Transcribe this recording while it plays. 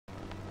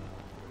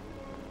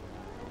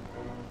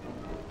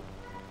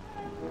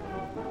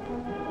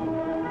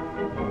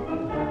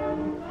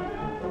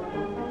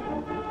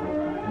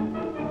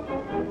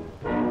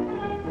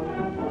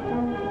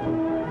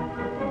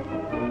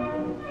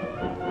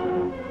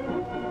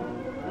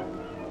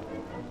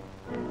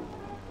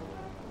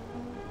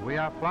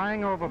are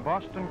flying over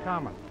Boston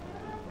Common,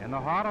 in the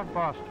heart of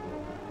Boston,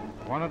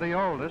 one of the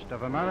oldest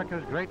of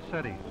America's great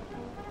cities.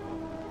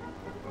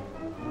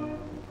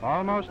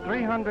 Almost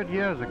 300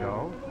 years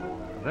ago,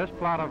 this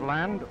plot of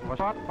land was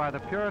sought by the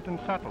Puritan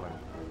settlers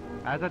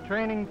as a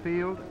training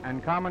field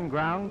and common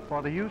ground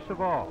for the use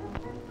of all,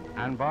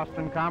 and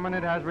Boston Common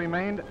it has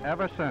remained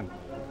ever since.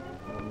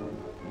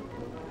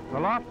 The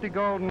lofty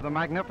golden of the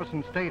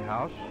magnificent State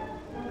House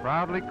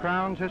proudly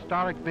crowns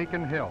historic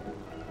Beacon Hill.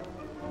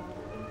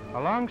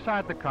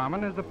 Alongside the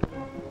Common is the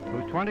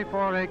whose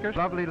 24 acres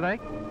lovely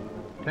lake,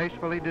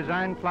 tastefully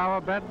designed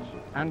flower beds,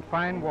 and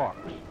fine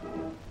walks.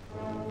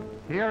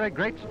 Here a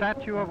great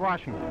statue of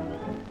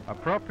Washington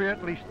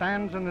appropriately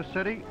stands in the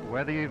city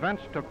where the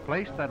events took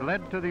place that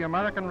led to the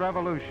American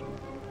Revolution.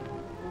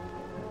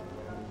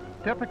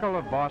 Typical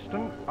of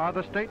Boston are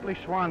the stately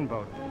swan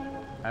boats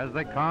as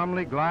they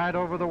calmly glide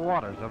over the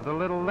waters of the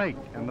little lake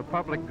in the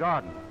public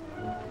garden.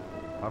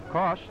 Of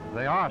course,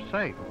 they are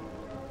safe,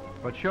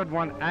 but should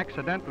one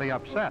accidentally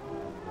upset,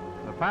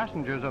 the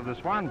passengers of the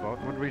swan boat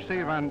would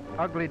receive an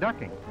ugly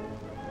ducking.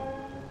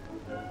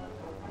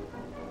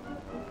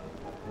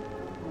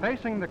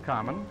 Facing the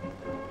Common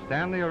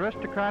stand the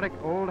aristocratic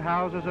old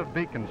houses of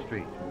Beacon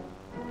Street,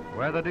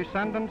 where the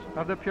descendants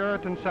of the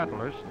Puritan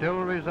settlers still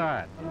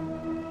reside.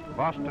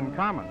 Boston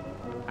Common,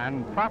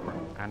 and proper,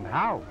 and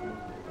how?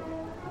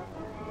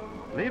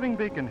 Leaving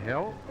Beacon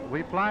Hill,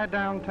 we fly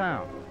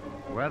downtown,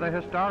 where the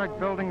historic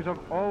buildings of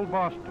Old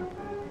Boston,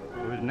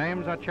 whose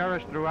names are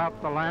cherished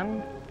throughout the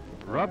land,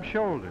 rub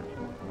shoulders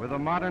with the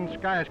modern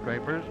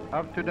skyscrapers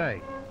of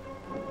today.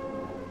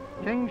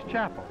 King's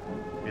Chapel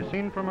is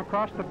seen from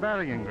across the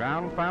burying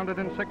ground founded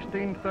in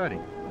 1630.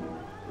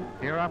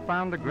 Here are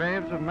found the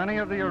graves of many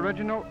of the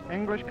original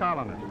English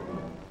colonists.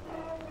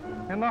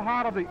 In the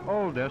heart of the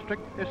old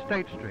district is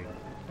State Street,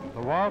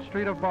 the Wall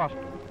Street of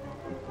Boston,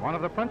 one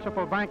of the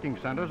principal banking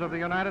centers of the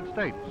United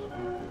States.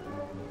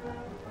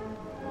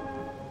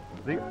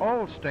 The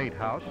old State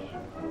House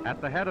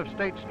at the head of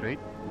State Street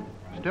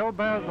still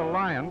bears the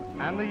lion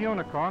and the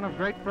unicorn of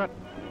Great Britain,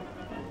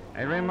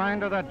 a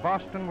reminder that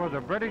Boston was a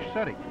British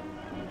city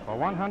for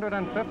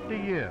 150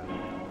 years.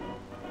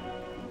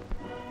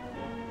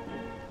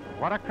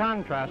 What a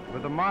contrast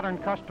with the modern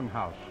Custom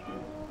House,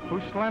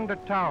 whose slender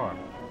tower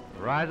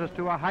rises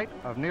to a height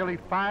of nearly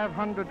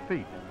 500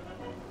 feet.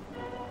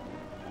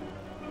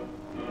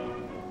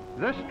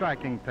 This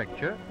striking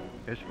picture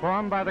is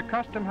formed by the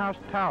Custom House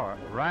Tower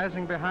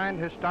rising behind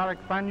historic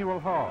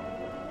Faneuil Hall,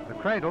 the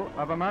cradle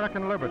of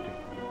American liberty.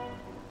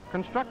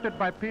 Constructed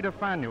by Peter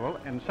Faneuil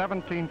in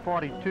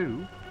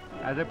 1742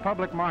 as a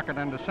public market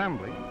and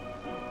assembly,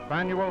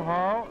 Faneuil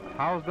Hall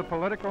housed the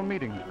political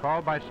meetings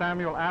called by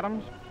Samuel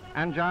Adams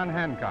and John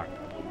Hancock.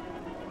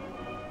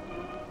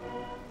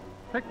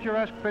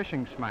 Picturesque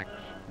fishing smacks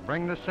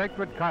bring the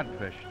sacred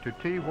codfish to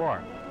Tea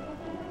Wharf.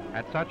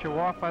 At such a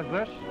wharf as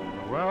this,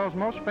 the world's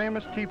most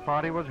famous tea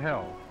party was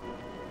held,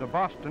 the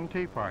Boston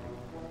Tea Party.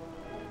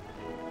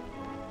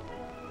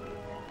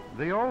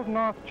 The Old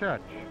North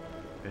Church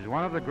is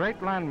one of the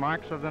great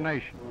landmarks of the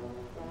nation.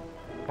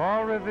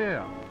 Paul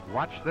Revere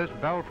watched this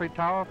belfry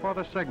tower for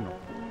the signal,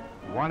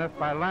 one if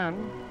by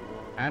land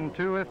and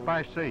two if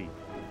by sea.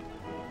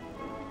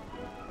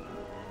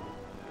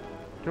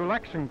 To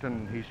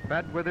Lexington he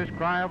sped with his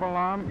cry of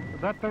alarm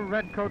that the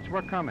redcoats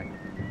were coming,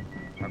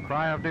 a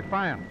cry of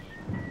defiance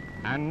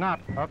and not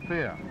of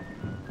fear.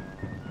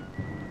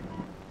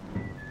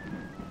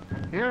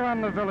 Here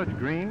on the village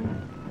green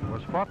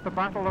was fought the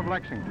Battle of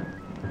Lexington,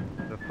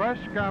 the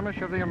first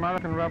skirmish of the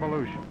American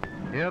Revolution.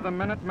 Here the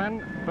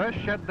Minutemen first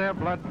shed their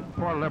blood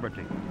for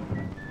liberty.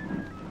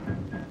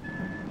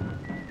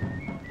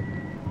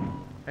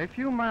 A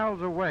few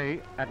miles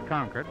away at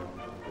Concord,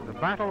 the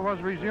battle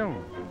was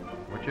resumed,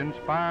 which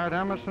inspired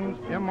Emerson's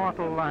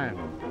immortal line.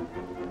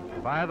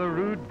 By the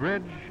rude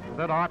bridge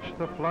that arched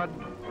the flood,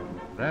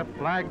 their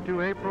flag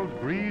to April's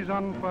breeze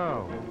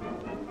unfurled.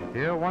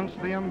 Here once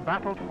the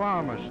embattled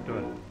farmers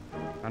stood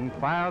and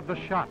fired the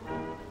shot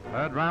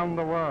heard round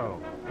the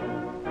world.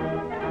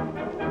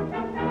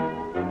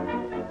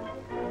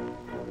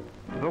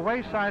 The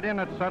Wayside Inn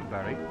at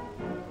Sudbury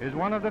is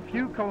one of the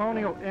few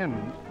colonial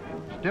inns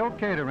still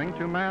catering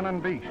to man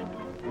and beast.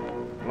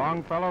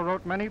 Longfellow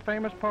wrote many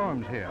famous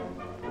poems here.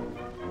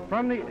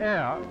 From the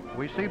air,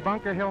 we see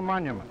Bunker Hill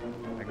Monument,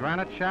 a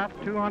granite shaft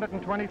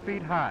 220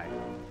 feet high,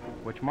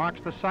 which marks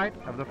the site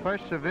of the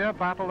first severe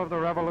battle of the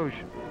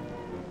Revolution.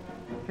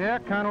 Here,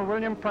 Colonel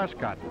William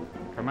Prescott,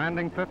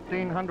 commanding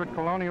 1,500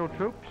 colonial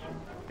troops,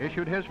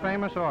 issued his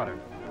famous order,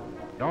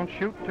 "Don't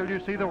shoot till you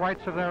see the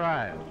whites of their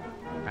eyes."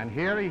 And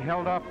here he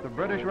held off the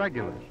British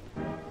regulars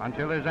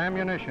until his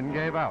ammunition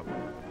gave out.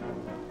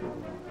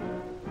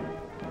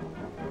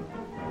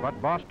 But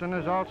Boston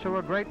is also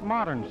a great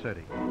modern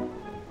city.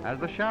 As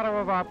the shadow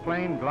of our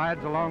plane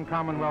glides along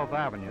Commonwealth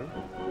Avenue,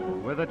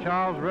 with the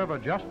Charles River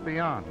just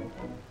beyond,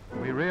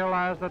 we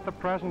realize that the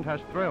present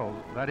has thrills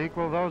that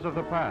equal those of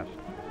the past.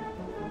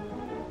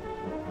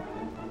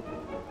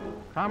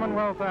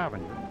 Commonwealth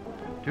Avenue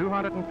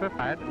 250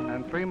 wide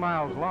and 3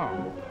 miles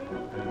long,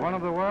 is one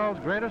of the world's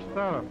greatest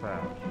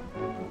thoroughfares.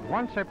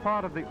 Once a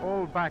part of the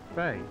old Back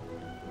Bay,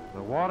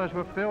 the waters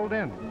were filled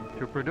in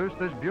to produce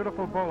this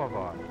beautiful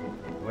boulevard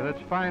with its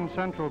fine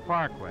central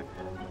parkway.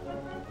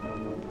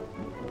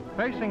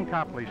 Facing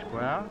Copley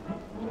Square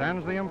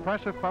stands the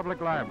impressive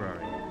public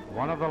library,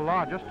 one of the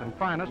largest and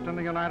finest in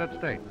the United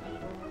States.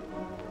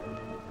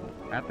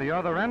 At the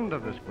other end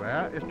of the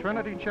square is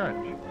Trinity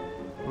Church,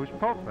 whose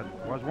pulpit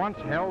was once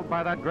held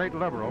by that great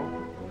liberal,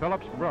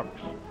 Phillips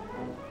Brooks.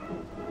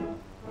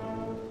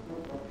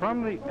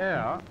 From the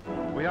air,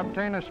 we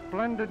obtain a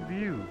splendid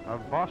view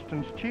of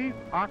Boston's chief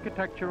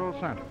architectural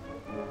center.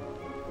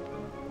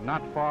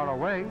 Not far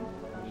away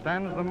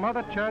stands the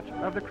Mother Church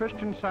of the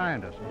Christian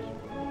Scientists,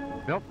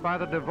 built by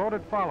the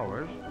devoted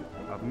followers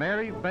of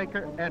Mary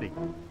Baker Eddy,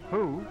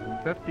 who,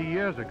 50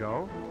 years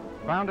ago,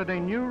 founded a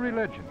new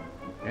religion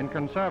in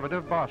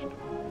conservative Boston.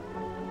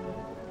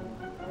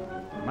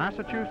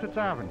 Massachusetts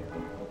Avenue,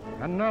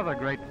 another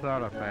great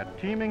thoroughfare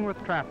teeming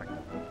with traffic,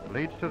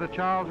 leads to the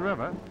Charles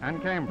River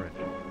and Cambridge.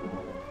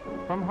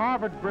 From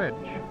Harvard Bridge,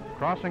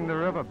 crossing the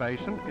river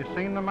basin, is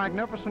seen the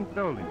magnificent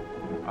building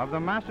of the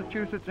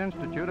Massachusetts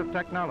Institute of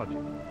Technology.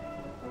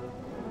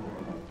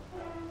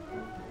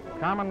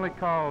 Commonly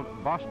called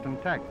Boston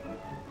Tech,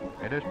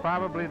 it is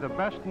probably the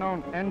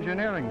best-known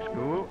engineering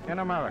school in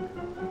America.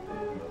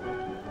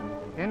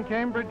 In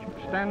Cambridge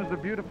stands the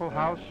beautiful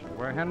house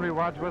where Henry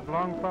Wadsworth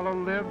Longfellow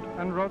lived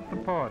and wrote the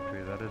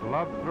poetry that is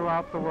loved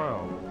throughout the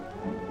world.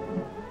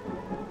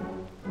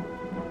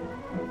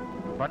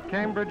 But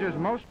Cambridge is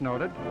most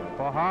noted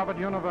for Harvard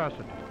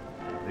University,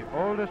 the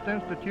oldest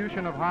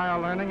institution of higher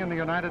learning in the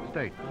United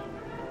States.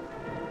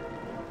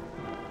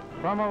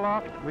 From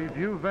aloft, we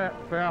view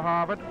Fair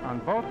Harvard on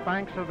both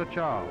banks of the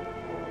Charles.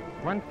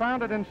 When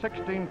founded in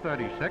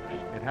 1636,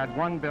 it had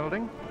 1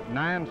 building,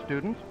 9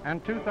 students,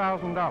 and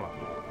 $2,000.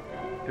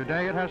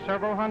 Today it has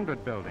several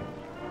hundred buildings,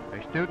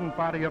 a student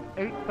body of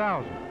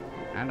 8,000,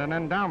 and an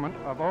endowment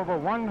of over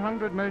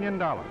 $100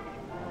 million.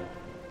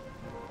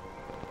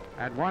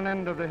 At one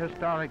end of the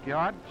historic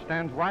yard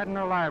stands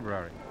Widener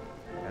Library,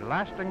 a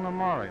lasting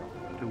memorial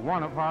to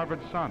one of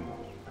Harvard's sons.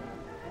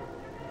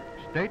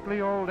 Stately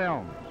old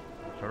elms,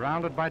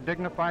 surrounded by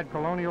dignified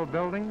colonial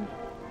buildings,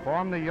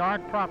 form the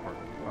yard proper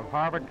of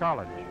Harvard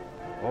College,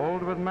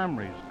 old with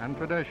memories and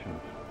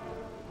traditions.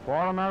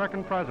 4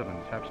 American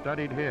presidents have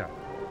studied here.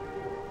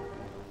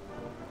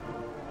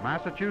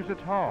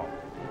 Massachusetts Hall,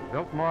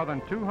 built more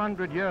than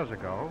 200 years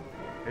ago,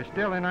 is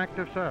still in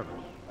active service.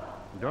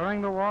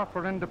 During the War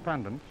for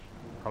Independence,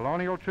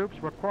 colonial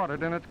troops were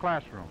quartered in its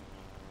classrooms.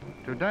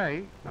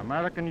 Today,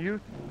 American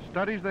youth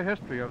studies the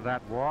history of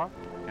that war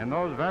in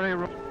those very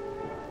rooms.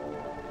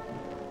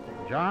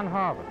 John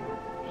Harvard,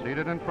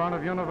 seated in front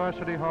of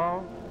University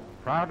Hall,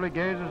 proudly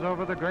gazes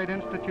over the great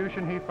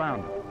institution he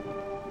founded.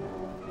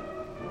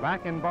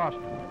 Back in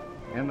Boston,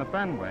 in the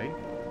Fenway,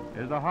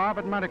 is the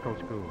Harvard Medical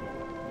School,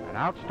 an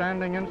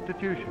outstanding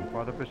institution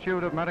for the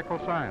pursuit of medical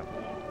science.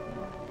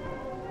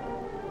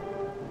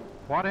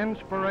 What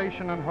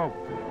inspiration and hope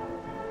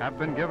have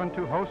been given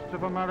to hosts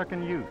of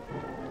American youth,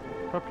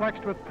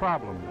 perplexed with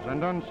problems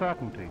and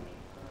uncertainties,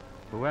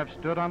 who have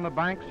stood on the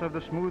banks of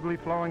the smoothly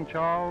flowing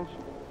Charles,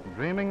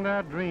 dreaming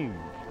their dreams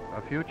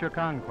of future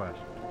conquest.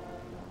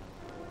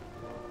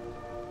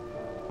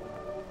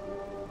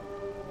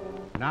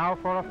 Now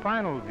for a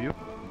final view,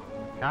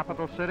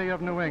 capital city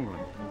of New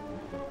England.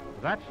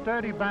 That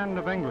sturdy band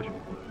of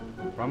Englishmen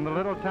from the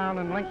little town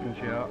in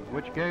Lincolnshire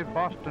which gave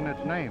Boston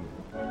its name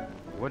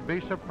would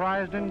be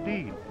surprised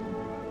indeed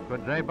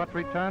could they but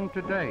return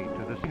today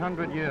to the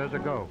 300 years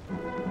ago.